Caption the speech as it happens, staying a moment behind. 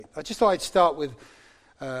I just thought I'd start with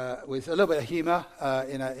a little bit of humour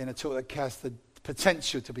in a talk that has the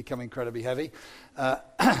potential to become incredibly heavy.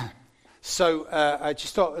 So I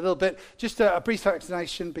just thought a little bit, just a brief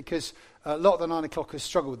explanation, because a lot of the 9 o'clockers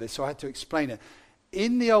struggle with this, so I had to explain it.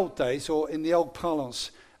 In the old days, or in the old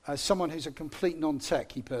parlance, someone who's a complete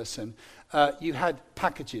non-techie person, you had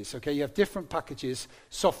packages, okay? You have different packages,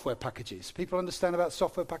 software packages. People understand about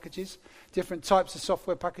software packages? Different types of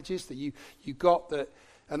software packages that you got, that,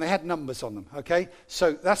 and they had numbers on them, okay?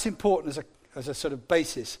 So that's important as a sort of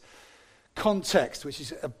basis. Context, which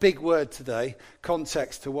is a big word today,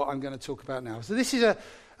 context to what I'm going to talk about now. So this is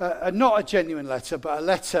not a genuine letter, but a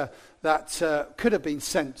letter that could have been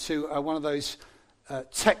sent to one of those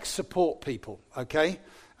tech support people, okay?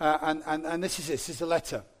 And this is a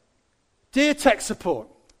letter. Dear tech support,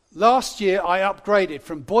 last year I upgraded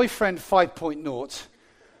from boyfriend 5.0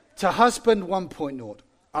 to husband 1.0,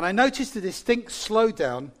 and I noticed a distinct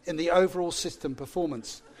slowdown in the overall system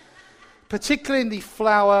performance, particularly in the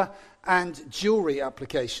flower and jewelry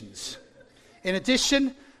applications. In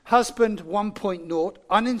addition, husband 1.0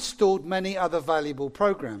 uninstalled many other valuable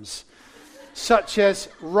programs, such as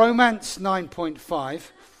Romance 9.5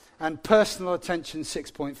 and Personal Attention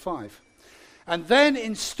 6.5, and then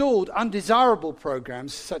installed undesirable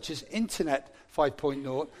programs such as Internet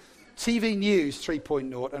 5.0, TV News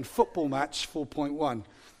 3.0, and Football Match 4.1.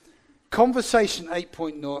 Conversation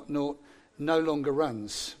 8.0 no longer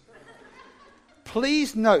runs.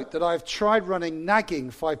 Please note that I've tried running Nagging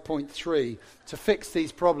 5.3 to fix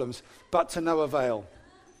these problems, but to no avail.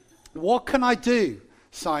 What can I do?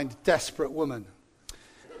 Signed, Desperate Woman.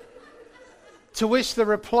 To which the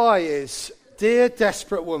reply is, Dear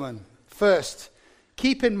Desperate Woman, first,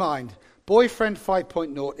 keep in mind, Boyfriend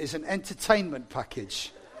 5.0 is an entertainment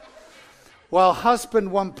package, while Husband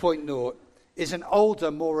 1.0 is an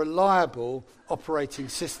older, more reliable operating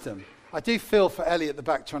system. I do feel for Ellie at the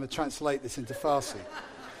back trying to translate this into Farsi.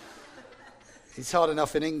 It's hard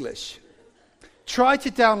enough in English. Try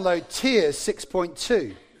to download Tears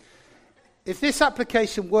 6.2. If this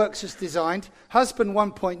application works as designed, Husband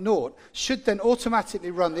 1.0 should then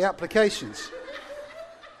automatically run the applications.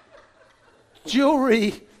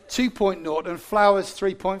 Jewelry 2.0 and Flowers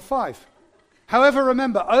 3.5. However,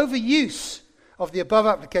 remember, overuse of the above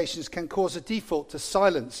applications can cause a default to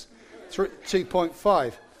Silence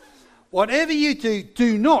 2.5. Whatever you do,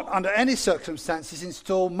 do not, under any circumstances,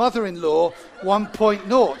 install Mother-in-Law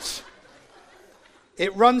 1.0.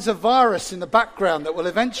 It runs a virus in the background that will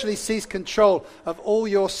eventually seize control of all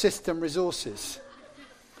your system resources.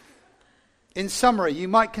 In summary, you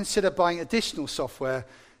might consider buying additional software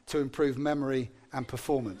to improve memory and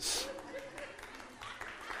performance.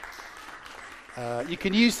 You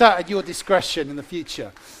can use that at your discretion in the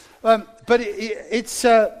future. But it's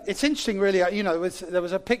interesting, really. There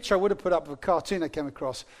was a picture I would have put up of a cartoon I came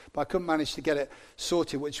across, but I couldn't manage to get it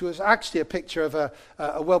sorted, which was actually a picture of a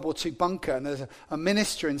World War II bunker, and there's a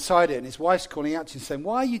minister inside it, and his wife's calling out to him saying,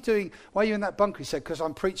 why are you in that bunker? He said, because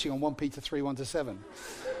I'm preaching on 1 Peter 3, 1-7.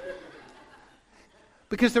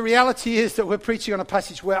 Because the reality is that we're preaching on a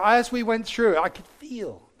passage where, as we went through it, I could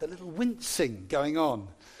feel the little wincing going on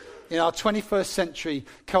in our 21st century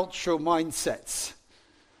cultural mindsets.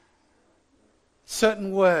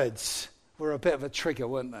 Certain words were a bit of a trigger,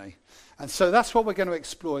 weren't they? And so that's what we're going to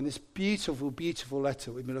explore in this beautiful, beautiful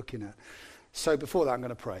letter we've been looking at. So before that, I'm going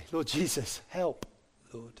to pray. Lord Jesus, help,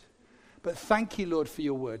 Lord. But thank you, Lord, for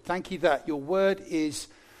your word. Thank you that your word is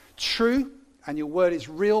true and your word is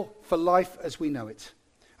real for life as we know it.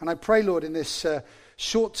 And I pray, Lord, in this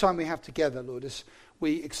short time we have together, Lord, as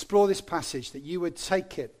we explore this passage, that you would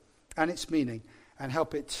take it and its meaning and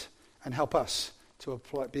help it and help us to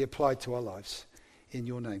be applied to our lives. In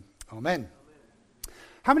your name. Amen.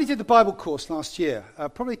 How many did the Bible course last year?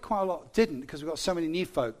 Probably quite a lot didn't, because we've got so many new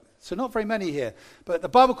folk. So not very many here. But the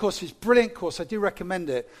Bible course is a brilliant course. I do recommend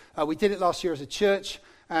it. We did it last year as a church,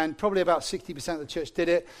 and probably about 60% of the church did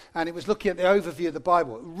it. And it was looking at the overview of the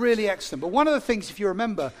Bible. Really excellent. But one of the things, if you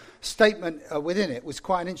remember, statement within it was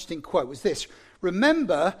quite an interesting quote, was this.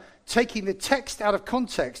 Remember, taking the text out of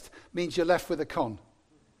context means you're left with a con.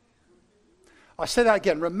 I say that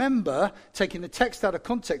again. Remember, taking the text out of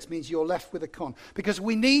context means you're left with a con. Because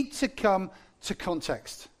we need to come to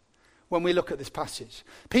context when we look at this passage.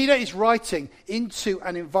 Peter is writing into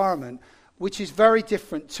an environment which is very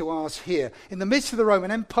different to ours here. In the midst of the Roman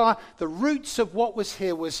Empire, the roots of what was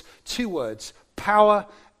here was 2 words, power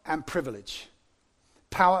and privilege.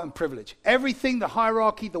 Power and privilege. Everything, the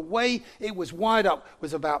hierarchy, the way it was wired up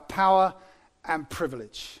was about power and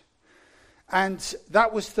privilege. And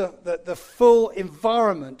that was the full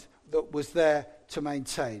environment that was there to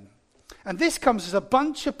maintain. And this comes as a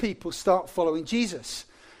bunch of people start following Jesus,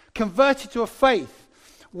 converted to a faith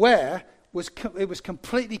where it was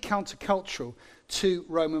completely countercultural to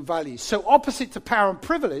Roman values. So opposite to power and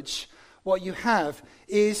privilege, what you have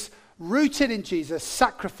is rooted in Jesus,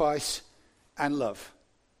 sacrifice and love.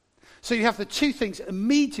 So you have the two things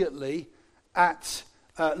immediately at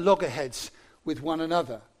loggerheads with one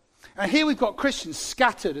another. And here we've got Christians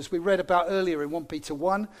scattered, as we read about earlier in 1 Peter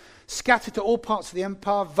 1, scattered to all parts of the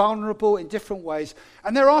empire, vulnerable in different ways.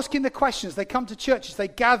 And they're asking the questions. They come to churches, they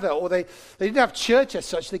gather, or they didn't have church as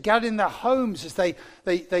such. They gathered in their homes as they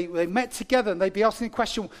met together, and they'd be asking the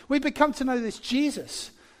question, we've become to know this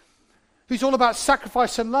Jesus, who's all about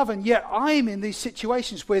sacrifice and love, and yet I'm in these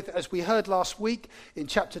situations with, as we heard last week in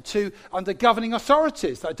chapter 2, under governing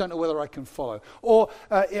authorities that I don't know whether I can follow. Or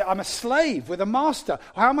I'm a slave with a master.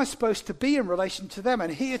 How am I supposed to be in relation to them?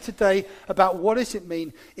 And here today about what does it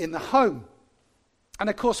mean in the home. And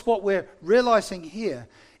of course what we're realizing here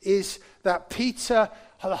is that Peter,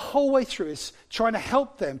 the whole way through, is trying to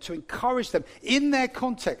help them, to encourage them in their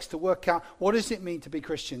context to work out what does it mean to be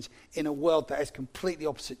Christians in a world that is completely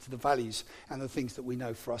opposite to the values and the things that we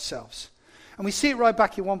know for ourselves. And we see it right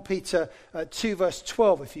back in 1 Peter 2 verse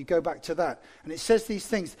 12, if you go back to that. And it says these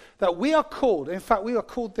things, that we are called, in fact we are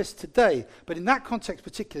called this today, but in that context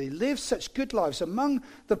particularly, live such good lives among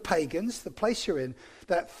the pagans, the place you're in,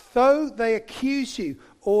 that though they accuse you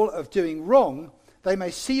all of doing wrong, they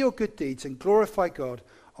may see your good deeds and glorify God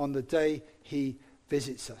on the day he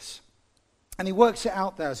visits us. And he works it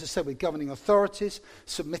out there, as I said, with governing authorities,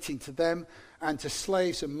 submitting to them, and to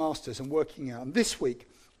slaves and masters, and working out. And this week,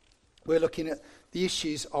 we're looking at the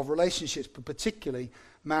issues of relationships, but particularly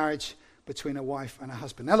marriage between a wife and a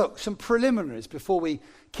husband. Now look, some preliminaries before we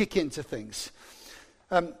kick into things.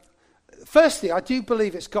 Firstly, I do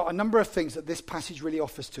believe it's got a number of things that this passage really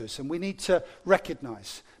offers to us, and we need to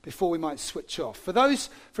recognize before we might switch off. For those,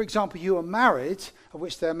 for example, who are married, of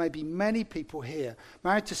which there may be many people here,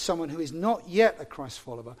 married to someone who is not yet a Christ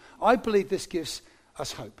follower, I believe this gives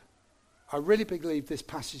us hope. I really believe this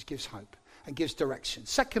passage gives hope and gives direction.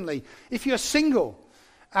 Secondly, if you're single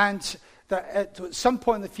and that at some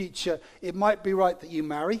point in the future it might be right that you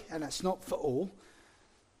marry, and that's not for all,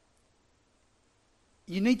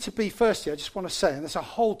 you need to be, firstly, I just want to say, and there's a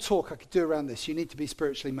whole talk I could do around this, you need to be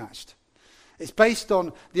spiritually matched. It's based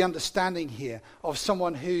on the understanding here of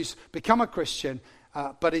someone who's become a Christian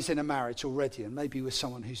but is in a marriage already, and maybe with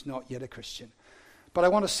someone who's not yet a Christian. But I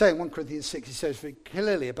want to say in 1 Corinthians 6, he says very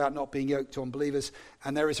clearly about not being yoked to unbelievers,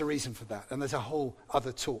 and there is a reason for that. And there's a whole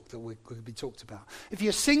other talk that could be talked about. If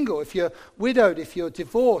you're single, if you're widowed, if you're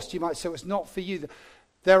divorced, you might say, well, it's not for you.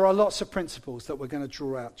 There are lots of principles that we're going to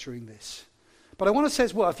draw out during this. But I want to say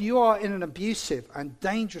as well, if you are in an abusive and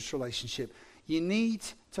dangerous relationship, you need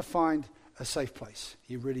to find a safe place.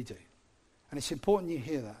 You really do. And it's important you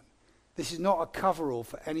hear that. This is not a cover-all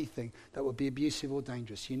for anything that would be abusive or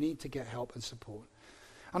dangerous. You need to get help and support.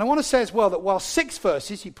 And I want to say as well that while 6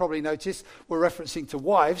 verses, you probably noticed, were referencing to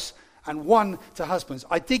wives and 1 to husbands,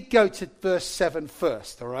 I did go to verse 7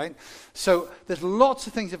 first, all right? So there's lots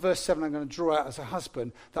of things in verse 7 I'm going to draw out as a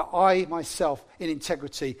husband that I myself, in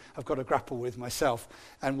integrity, have got to grapple with myself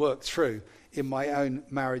and work through in my own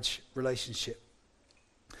marriage relationship.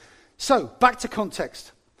 So, back to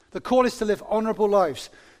context. The call is to live honorable lives,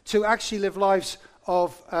 to actually live lives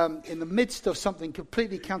of in the midst of something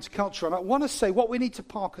completely countercultural. And I want to say what we need to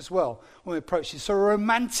park as well when we approach this. So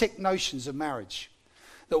romantic notions of marriage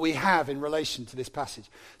that we have in relation to this passage.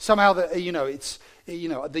 Somehow that it's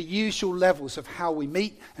the usual levels of how we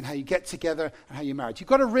meet and how you get together and how you're married. You've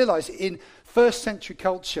got to realize in first century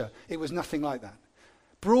culture it was nothing like that.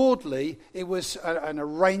 Broadly, it was an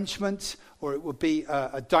arrangement, or it would be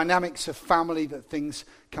a dynamics of family that things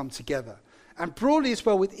come together. And broadly as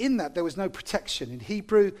well, within that, there was no protection. In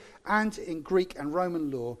Hebrew and in Greek and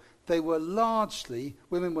Roman law, women were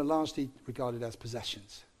largely regarded as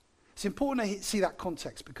possessions. It's important to see that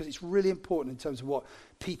context because it's really important in terms of what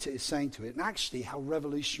Peter is saying to it, and actually how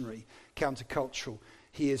revolutionary, countercultural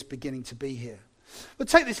he is beginning to be here. But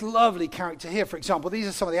take this lovely character here, for example. These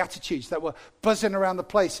are some of the attitudes that were buzzing around the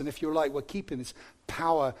place, and if you're like, we're keeping this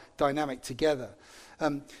power dynamic together.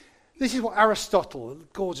 This is what Aristotle, a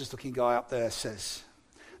gorgeous-looking guy up there, says.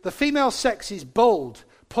 The female sex is bold,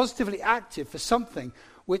 positively active for something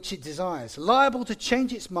which it desires, liable to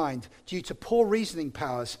change its mind due to poor reasoning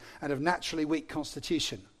powers and of naturally weak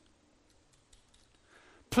constitution.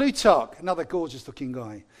 Plutarch, another gorgeous-looking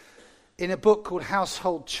guy, in a book called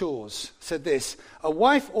Household Chores, said this: a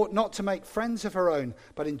wife ought not to make friends of her own,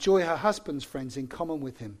 but enjoy her husband's friends in common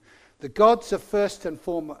with him. The gods are first and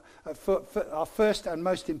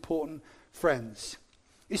most important friends.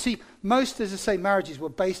 You see, most, as I say, marriages were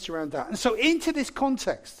based around that. And so into this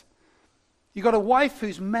context, you've got a wife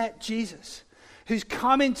who's met Jesus, who's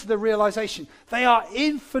come into the realization they are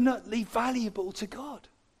infinitely valuable to God.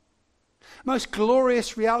 Most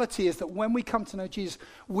glorious reality is that when we come to know Jesus,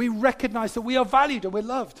 we recognize that we are valued and we're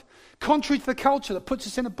loved. Contrary to the culture that puts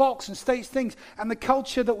us in a box and states things, and the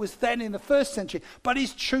culture that was then in the first century, but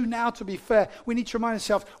is true now, to be fair, we need to remind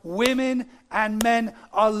ourselves, women and men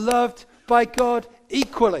are loved by God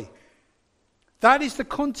equally. That is the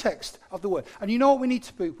context of the word. And you know what we need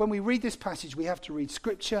to do? When we read this passage, we have to read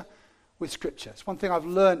Scripture with Scripture. It's one thing I've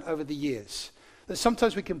learned over the years. That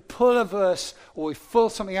sometimes we can pull a verse or we pull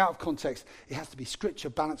something out of context. It has to be Scripture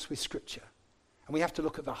balanced with Scripture. And we have to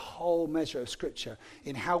look at the whole measure of Scripture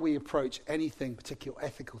in how we approach anything, particular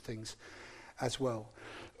ethical things as well.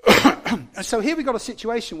 And so here we've got a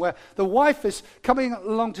situation where the wife is coming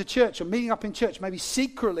along to church or meeting up in church, maybe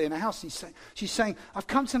secretly in a house. And she's saying, I've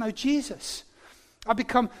come to know Jesus. I've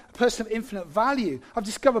become a person of infinite value. I've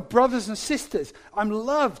discovered brothers and sisters. I'm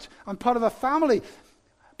loved. I'm part of a family.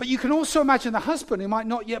 But you can also imagine the husband who might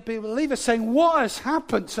not yet be a believer saying, what has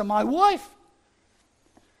happened to my wife?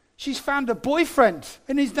 She's found a boyfriend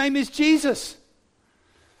and his name is Jesus.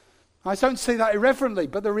 I don't say that irreverently,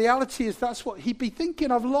 but the reality is that's what he'd be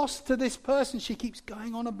thinking. I've lost to this person she keeps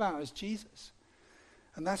going on about as Jesus.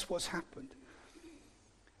 And that's what's happened.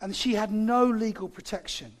 And she had no legal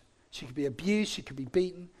protection. She could be abused, she could be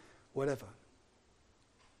beaten, whatever.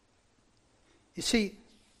 You see,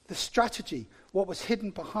 the strategy, what was hidden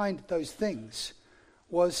behind those things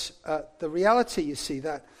was the reality, you see,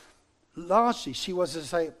 that largely she was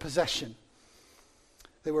as a possession.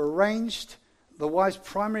 They were arranged. The wife's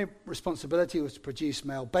primary responsibility was to produce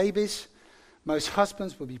male babies. Most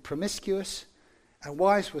husbands would be promiscuous, and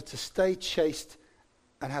wives were to stay chaste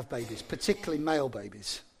and have babies, particularly male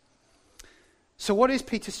babies. So what is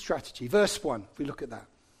Peter's strategy? Verse 1, if we look at that.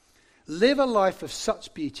 Live a life of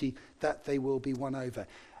such beauty that they will be won over.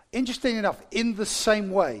 Interesting enough, in the same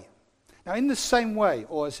way. Now, in the same way,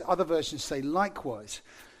 or as other versions say, likewise,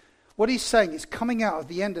 what he's saying is coming out of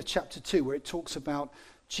the end of chapter 2, where it talks about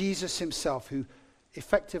Jesus himself, who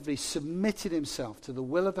effectively submitted himself to the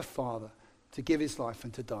will of the Father to give his life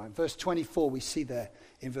and to die. In verse 24, we see there,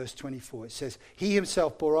 in verse 24, it says, he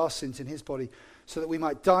himself bore our sins in his body so that we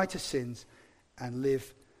might die to sins and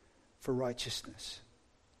live for righteousness.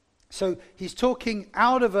 So he's talking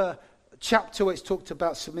out of a chapter where it's talked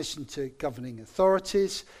about submission to governing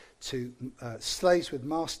authorities, to slaves with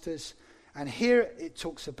masters. And here it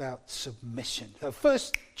talks about submission. The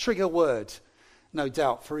first trigger word, no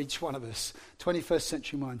doubt, for each one of us, 21st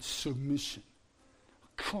century mind, submission.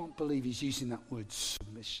 I can't believe he's using that word,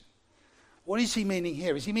 submission. What is he meaning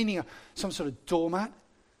here? Is he meaning some sort of doormat?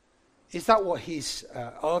 Is that what he's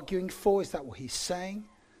arguing for? Is that what he's saying?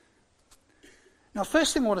 Now,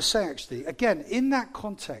 first thing I want to say, actually, again, in that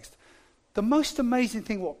context, the most amazing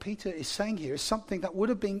thing what Peter is saying here is something that would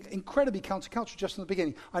have been incredibly countercultural just in the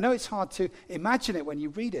beginning. I know it's hard to imagine it when you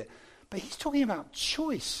read it, but he's talking about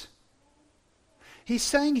choice. He's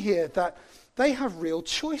saying here that they have real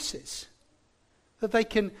choices, that they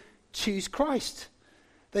can choose Christ.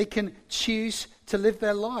 They can choose to live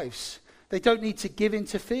their lives. They don't need to give in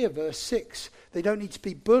to fear, verse 6. They don't need to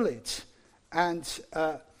be bullied and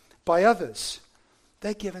by others.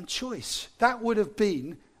 They're given choice. That would have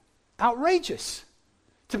been outrageous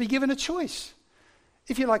to be given a choice.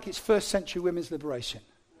 If you like, it's first century women's liberation.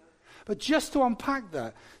 But just to unpack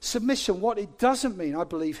that, submission, what it doesn't mean, I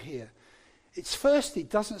believe here, it's firstly, it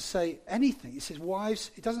doesn't say anything. It says wives,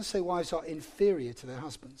 it doesn't say wives are inferior to their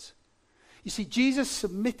husbands. You see, Jesus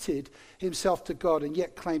submitted himself to God and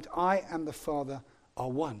yet claimed, I and the Father are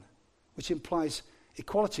one, which implies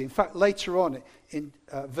equality. In fact, later on in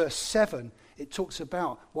verse 7, it talks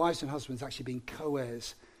about wives and husbands actually being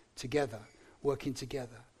co-heirs together, working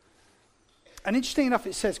together. And interesting enough,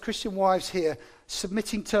 it says Christian wives here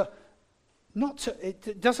submitting to,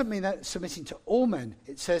 it doesn't mean that submitting to all men,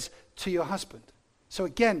 it says to your husband. So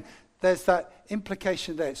again, there's that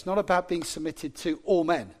implication there. It's not about being submitted to all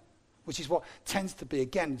men, which is what tends to be,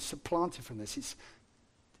 again, supplanted from this. It's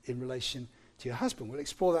in relation to your husband. We'll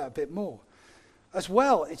explore that a bit more. As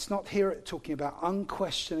well, it's not here talking about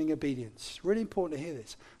unquestioning obedience. It's really important to hear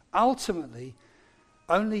this. Ultimately,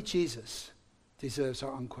 only Jesus deserves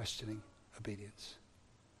our unquestioning obedience.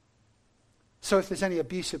 So if there's any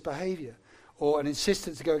abusive behavior or an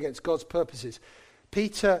insistence to go against God's purposes,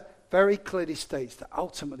 Peter very clearly states that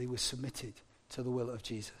ultimately we're submitted to the will of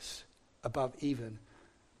Jesus above even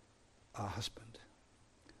our husband.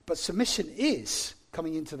 But submission is,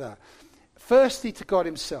 coming into that, firstly to God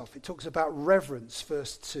himself. It talks about reverence,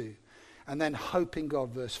 verse 2. and then hope in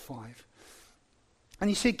God, verse 5. And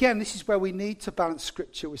you see, again, this is where we need to balance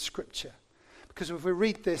Scripture with Scripture. Because if we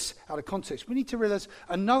read this out of context, we need to realize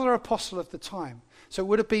another apostle of the time. So it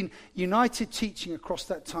would have been united teaching across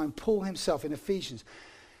that time. Paul himself in Ephesians,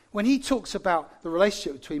 when he talks about the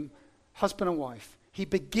relationship between husband and wife, he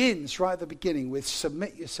begins right at the beginning with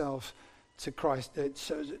submit yourselves to Christ.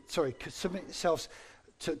 Submit yourselves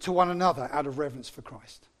to one another out of reverence for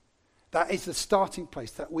Christ. That is the starting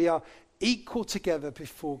place, that we are equal together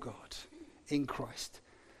before God in Christ.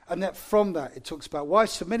 And that from that it talks about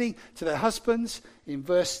wives submitting to their husbands in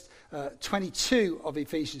verse 22 of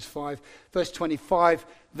Ephesians 5. Verse 25,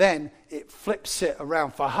 then it flips it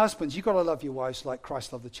around. For husbands, you've got to love your wives like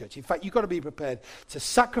Christ loved the church. In fact, you've got to be prepared to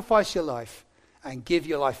sacrifice your life and give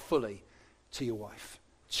your life fully to your wife.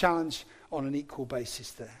 Challenge on an equal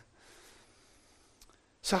basis there.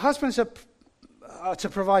 So husbands are to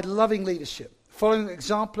provide loving leadership, following the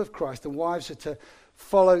example of Christ, and wives are to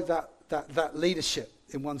follow that leadership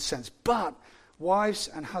in one sense. But wives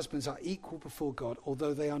and husbands are equal before God,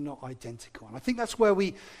 although they are not identical. And I think that's where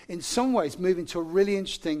we, in some ways, move into a really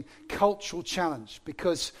interesting cultural challenge,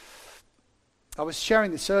 because I was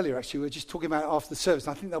sharing this earlier, actually. We were just talking about it after the service,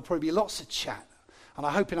 and I think there'll probably be lots of chat. And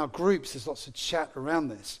I hope in our groups there's lots of chat around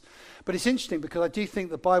this. But it's interesting because I do think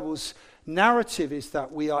the Bible's narrative is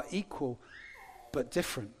that we are equal but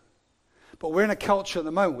different. But we're in a culture at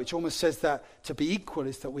the moment which almost says that to be equal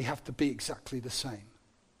is that we have to be exactly the same.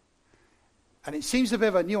 And it seems a bit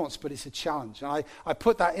of a nuance, but it's a challenge. And I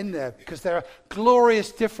put that in there because there are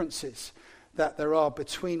glorious differences that there are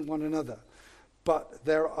between one another. But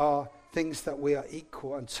there are things that we are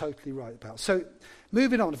equal and totally right about. So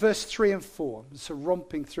moving on, verse 3 and 4. I'm sort of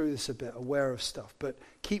romping through this a bit, aware of stuff, but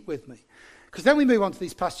keep with me. Because then we move on to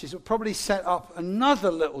these passages that will probably set up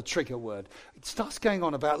another little trigger word. It starts going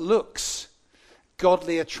on about looks,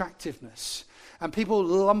 godly attractiveness. And people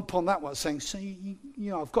lump on that one, saying, so, you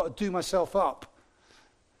know, I've got to do myself up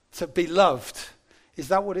to be loved. Is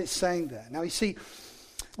that what it's saying there? Now, you see,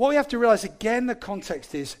 what we have to realize, again, the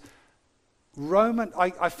context is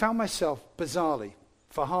I found myself, bizarrely,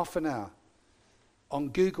 for half an hour on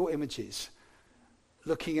Google Images,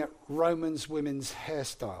 looking at Romans women's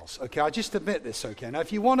hairstyles. Okay, I just admit this. Okay, now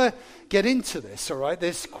if you want to get into this, all right,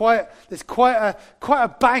 there's quite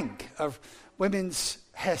a bank of women's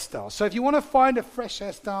hairstyles. So if you want to find a fresh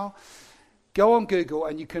hairstyle, go on Google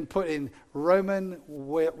and you can put in Roman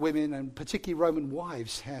women and particularly Roman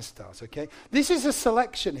wives' hairstyles. Okay, this is a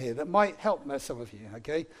selection here that might help some of you.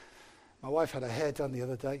 Okay, my wife had her hair done the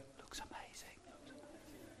other day. Looks amazing.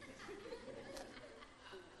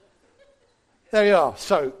 There you are.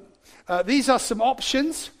 So these are some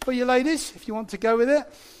options for you ladies, if you want to go with it.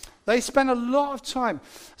 They spend a lot of time.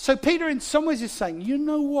 So Peter in some ways is saying, you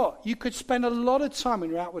know what? You could spend a lot of time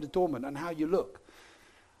when you're out with adornment and how you look.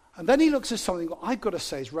 And then he looks at something that I've got to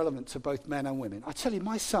say is relevant to both men and women. I tell you,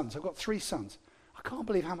 my sons, I've got 3 sons. I can't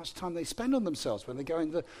believe how much time they spend on themselves when they go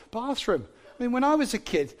in the bathroom. I mean, when I was a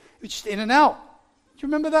kid, it was just in and out. Do you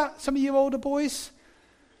remember that? Some of you older boys?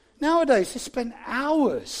 Nowadays, they spend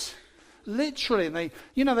hours. Literally, and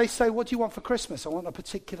they say, what do you want for Christmas? I want a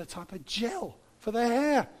particular type of gel for their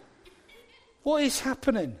hair. What is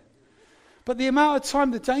happening? But the amount of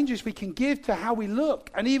time, the dangers we can give to how we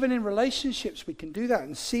look, and even in relationships we can do that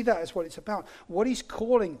and see that as what it's about. What he's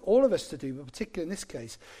calling all of us to do, but particularly in this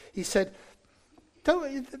case, he said,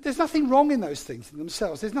 there's nothing wrong in those things in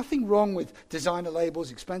themselves. There's nothing wrong with designer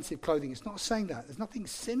labels, expensive clothing. It's not saying that. There's nothing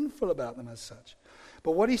sinful about them as such.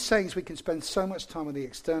 But what he's saying is we can spend so much time on the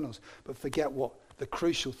externals, but forget what the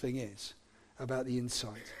crucial thing is about the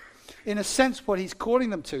inside. In a sense, what he's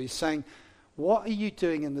calling them to is saying, what are you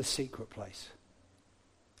doing in the secret place?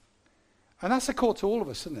 And that's a call to all of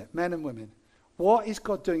us, isn't it? Men and women. What is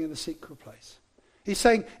God doing in the secret place? He's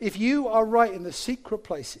saying, if you are right in the secret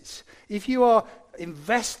places, if you are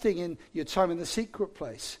investing in your time in the secret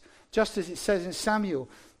place, just as it says in Samuel,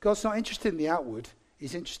 God's not interested in the outward,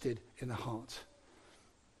 he's interested in the heart.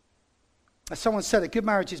 As someone said, a good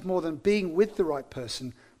marriage is more than being with the right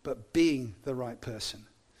person, but being the right person.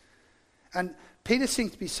 And Peter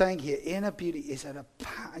seems to be saying here, inner beauty is an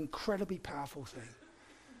incredibly powerful thing.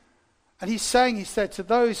 And he said to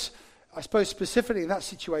those, I suppose specifically in that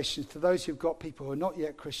situation, to those who've got people who are not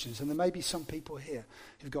yet Christians, and there may be some people here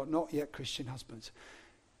who've got not yet Christian husbands,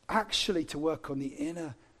 actually to work on the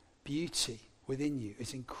inner beauty within you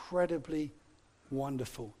is incredibly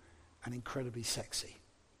wonderful and incredibly sexy.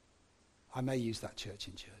 I may use that church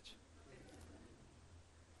in church.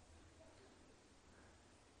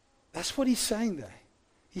 That's what he's saying there.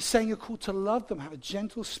 He's saying you're called to love them, have a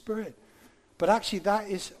gentle spirit. But actually that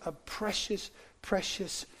is a precious,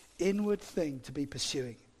 precious inward thing to be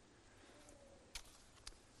pursuing.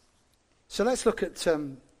 So let's look at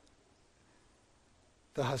the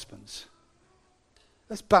husbands.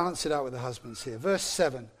 Let's balance it out with the husbands here. Verse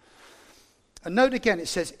 7. And note again, it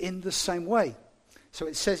says in the same way. So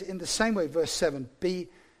it says in the same way, verse 7, be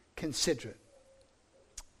considerate.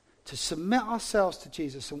 To submit ourselves to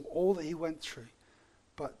Jesus and all that he went through,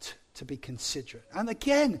 but to be considerate. And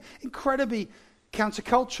again, incredibly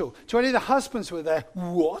countercultural. To any of the husbands who were there,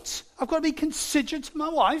 what? I've got to be considerate to my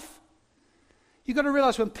wife? You've got to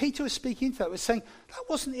realize when Peter was speaking to that, was saying that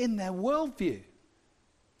wasn't in their worldview.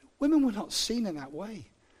 Women were not seen in that way.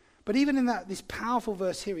 But even in this powerful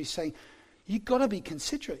verse here, he's saying, you've got to be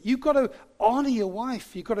considerate. You've got to honor your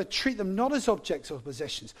wife. You've got to treat them not as objects or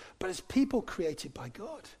possessions, but as people created by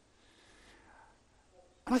God.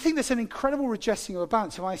 And I think there's an incredible rejoicing of a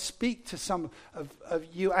balance. If I speak to some of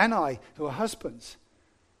you and I who are husbands,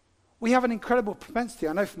 we have an incredible propensity,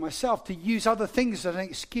 I know for myself, to use other things as an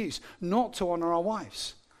excuse not to honor our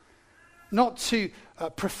wives, not to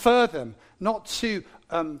prefer them, not to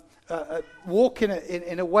walk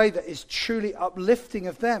in a way that is truly uplifting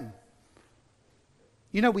of them.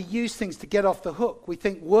 You know, we use things to get off the hook. We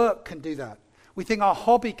think work can do that. We think our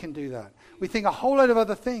hobby can do that. We think a whole load of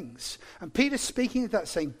other things. And Peter's speaking of that,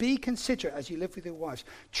 saying, be considerate as you live with your wives.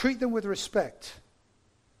 Treat them with respect.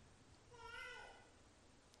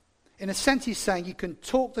 In a sense, he's saying you can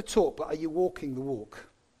talk the talk, but are you walking the walk?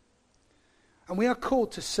 And we are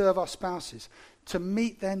called to serve our spouses, to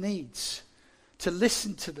meet their needs, to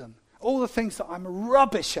listen to them. All the things that I'm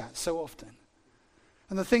rubbish at so often.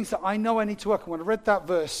 And the things that I know I need to work on. When I read that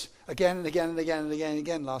verse again and again and again and again and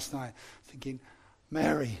again last night, thinking,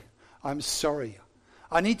 Mary, I'm sorry.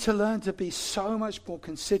 I need to learn to be so much more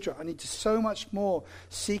considerate. I need to so much more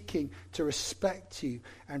seeking to respect you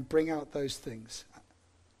and bring out those things.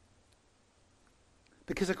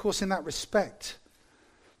 Because, of course, in that respect,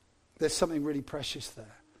 there's something really precious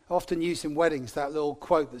there. Often used in weddings, that little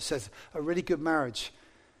quote that says, a really good marriage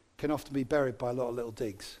can often be buried by a lot of little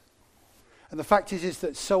digs. And the fact is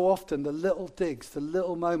that so often the little digs, the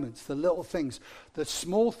little moments, the little things, the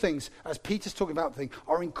small things, as Peter's talking about,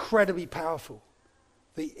 are incredibly powerful.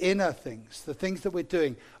 The inner things, the things that we're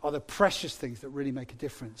doing, are the precious things that really make a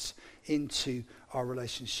difference into our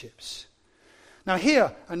relationships. Now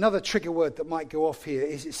here, another trigger word that might go off here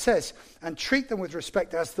is it says, and treat them with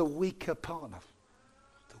respect as the weaker partner.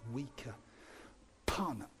 The weaker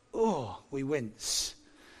partner. Oh, we wince.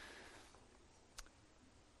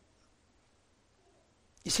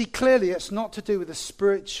 You see, clearly it's not to do with the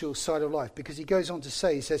spiritual side of life, because he goes on to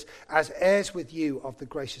say, he says, as heirs with you of the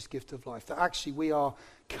gracious gift of life, that actually we are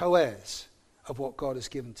co-heirs of what God has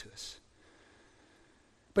given to us.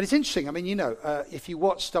 But it's interesting, I mean, you know, if you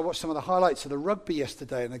watched, I watched some of the highlights of the rugby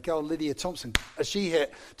yesterday, and the girl Lydia Thompson, as she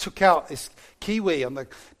took out this Kiwi on the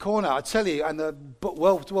corner, I tell you, and the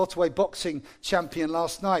welterweight boxing champion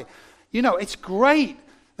last night. You know, it's great.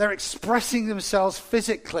 They're expressing themselves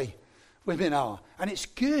physically. Women are. And it's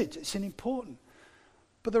good. It's important.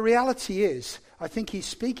 But the reality is, I think he's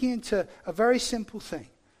speaking into a very simple thing.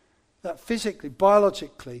 That physically,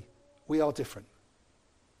 biologically, we are different.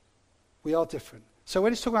 We are different. So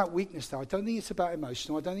when it's talking about weakness now, I don't think it's about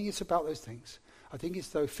emotional. I don't think it's about those things. I think it's,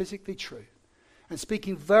 though, physically true. And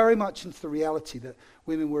speaking very much into the reality that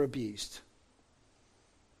women were abused.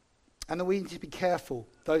 And that we need to be careful,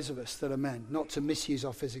 those of us that are men, not to misuse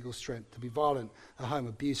our physical strength, to be violent at home,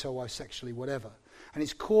 abuse our wife sexually, whatever. And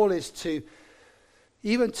his call is to,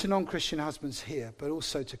 even to non-Christian husbands here, but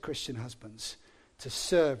also to Christian husbands, to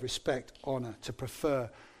serve, respect, honor, to prefer.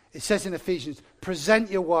 It says in Ephesians,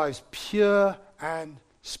 present your wives pure and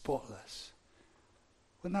spotless.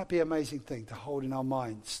 Wouldn't that be an amazing thing to hold in our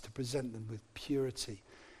minds, to present them with purity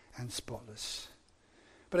and spotless?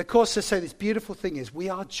 But of course, to say this beautiful thing is we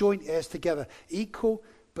are joint heirs together, equal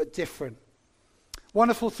but different.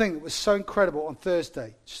 Wonderful thing that was so incredible on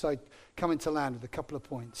Thursday, just so I come into land with a couple of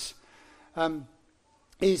points,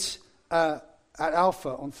 is at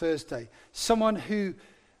Alpha on Thursday, someone who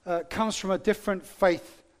comes from a different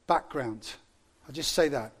faith background. I'll just say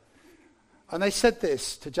that. And they said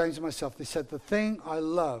this to James and myself. They said, the thing I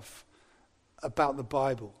love about the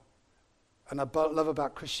Bible and I love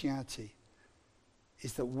about Christianity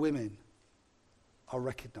is that women are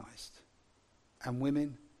recognized and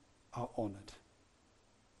women are honored.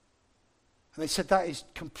 And they said that is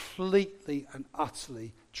completely and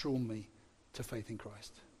utterly drawn me to faith in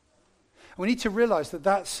Christ. And we need to realize that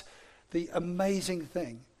that's the amazing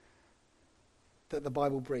thing that the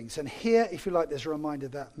Bible brings. And here, if you like, there's a reminder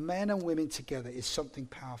that men and women together is something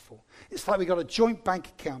powerful. It's like we've got a joint bank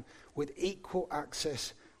account with equal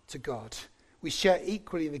access to God. We share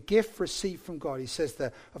equally the gift received from God, he says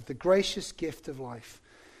there, of the gracious gift of life.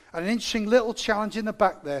 And an interesting little challenge in the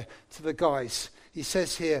back there to the guys. He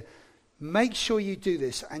says here, make sure you do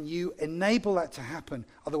this and you enable that to happen,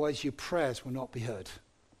 otherwise your prayers will not be heard.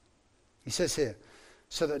 He says here,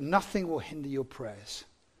 so that nothing will hinder your prayers.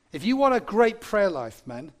 If you want a great prayer life,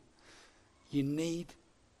 men, you need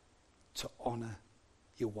to honor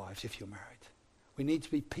your wives if you're married. We need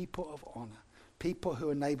to be people of honor, people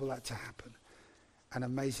who enable that to happen, and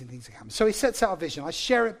amazing things to happen. So he sets out a vision. I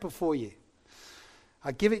share it before you.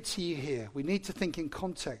 I give it to you here. We need to think in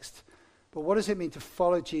context. But what does it mean to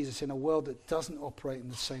follow Jesus in a world that doesn't operate in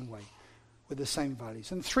the same way, with the same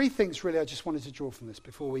values? And three things really I just wanted to draw from this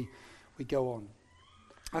before we go on.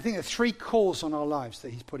 I think there are three calls on our lives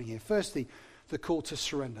that he's putting here. Firstly, the call to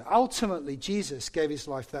surrender. Ultimately, Jesus gave his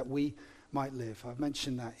life that we might live. I've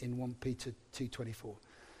mentioned that in 1 Peter 2:24.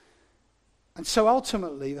 And so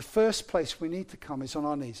ultimately, the first place we need to come is on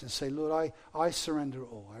our knees and say, Lord, I surrender it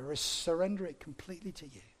all. I surrender it completely to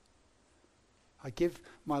you. I give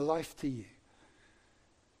my life to you.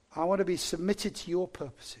 I want to be submitted to your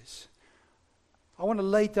purposes. I want to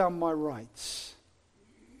lay down my rights.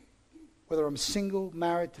 Whether I'm single,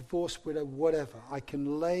 married, divorced, widow, whatever, I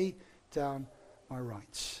can lay down my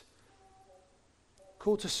rights.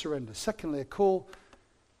 Call to surrender. Secondly, a call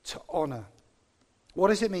to honor. What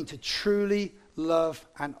does it mean to truly love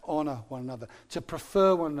and honor one another? To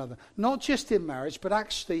prefer one another. Not just in marriage, but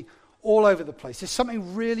actually all over the place. There's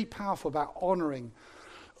something really powerful about honoring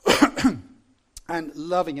and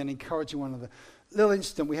loving and encouraging one another. Little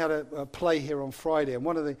incident, we had a play here on Friday, and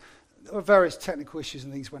there were various technical issues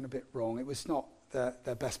and things went a bit wrong. It was not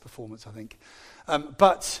their best performance, I think.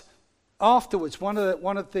 But afterwards, one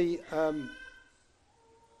of the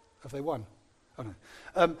have they won? Oh no.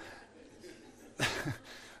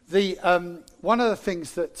 One of the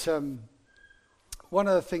things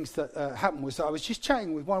that happened was that I was just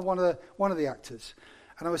chatting with one of the actors,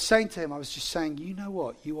 and I was saying to him, you know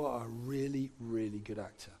what, you are a really, really good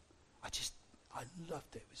actor. I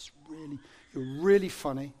loved it. You were really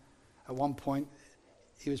funny. At one point,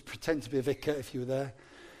 he was pretending to be a vicar if you were there,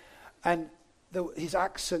 and his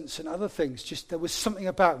accents and other things, there was something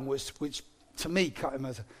about him which to me cut him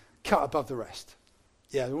as a cut above the rest.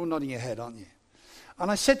 Yeah, they're all nodding your head, aren't you? And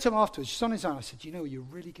I said to him afterwards, just on his own, I said, you know, you're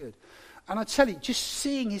really good. And I tell you, just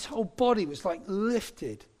seeing his whole body was like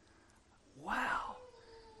lifted. Wow,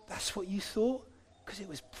 that's what you thought? Because it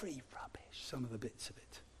was pretty rubbish, some of the bits of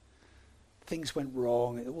it. Things went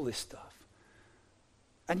wrong, and all this stuff.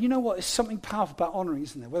 And you know what? There's something powerful about honoring,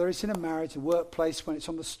 isn't there? Whether it's in a marriage, a workplace, when it's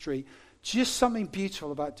on the street, just something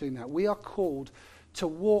beautiful about doing that. We are called to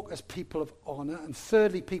walk as people of honor, and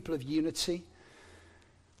thirdly, people of unity.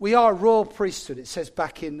 We are a royal priesthood, it says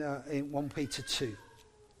back in 1 Peter 2.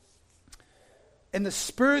 In the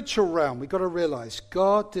spiritual realm, we've got to realize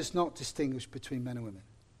God does not distinguish between men and women.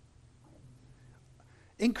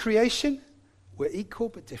 In creation, we're equal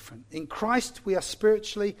but different. In Christ, we are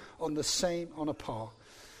spiritually on a par.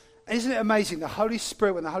 Isn't it amazing? The Holy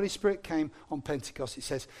Spirit, when the Holy Spirit came on Pentecost, it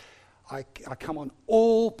says, I come on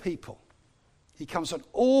all people. He comes on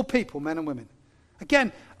all people, men and women.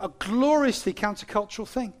 Again, a gloriously countercultural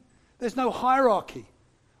thing. There's no hierarchy.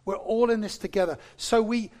 We're all in this together. So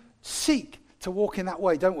we seek to walk in that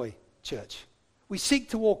way, don't we, church? We seek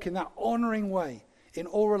to walk in that honoring way in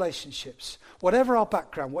all relationships. Whatever our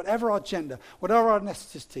background, whatever our gender, whatever our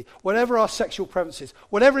ethnicity, whatever our sexual preferences,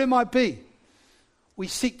 whatever it might be, we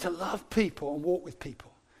seek to love people and walk with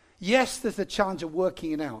people. Yes, there's the challenge of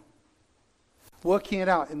working it out. Working it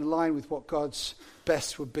out in line with what God's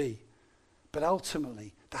best would be. But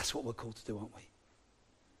ultimately, that's what we're called to do, aren't we?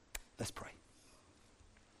 Let's pray.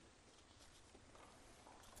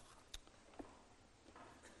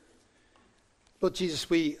 Lord Jesus,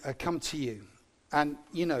 we come to you. And,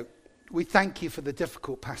 we thank you for the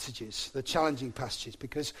difficult passages, the challenging passages,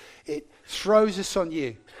 because it throws us on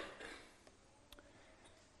you.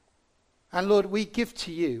 And, Lord, we give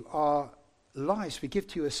to you our lives. We give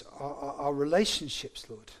to you our relationships,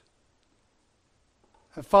 Lord.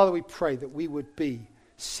 And Father, we pray that we would be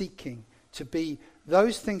seeking to be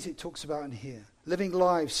those things it talks about in here. Living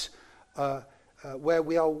lives where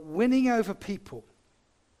we are winning over people,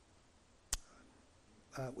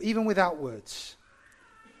 even without words.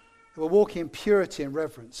 We're walking in purity and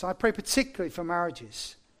reverence. I pray particularly for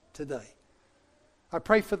marriages today. I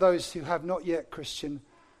pray for those who have not yet Christian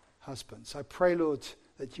husbands. I pray, Lord,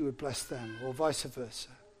 that you would bless them, or vice versa.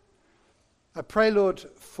 I pray, Lord,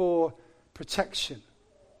 for protection.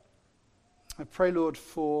 I pray, Lord,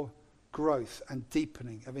 for growth and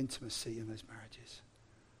deepening of intimacy in those marriages.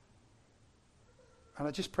 And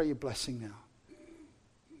I just pray your blessing now.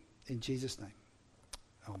 In Jesus' name,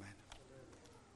 amen.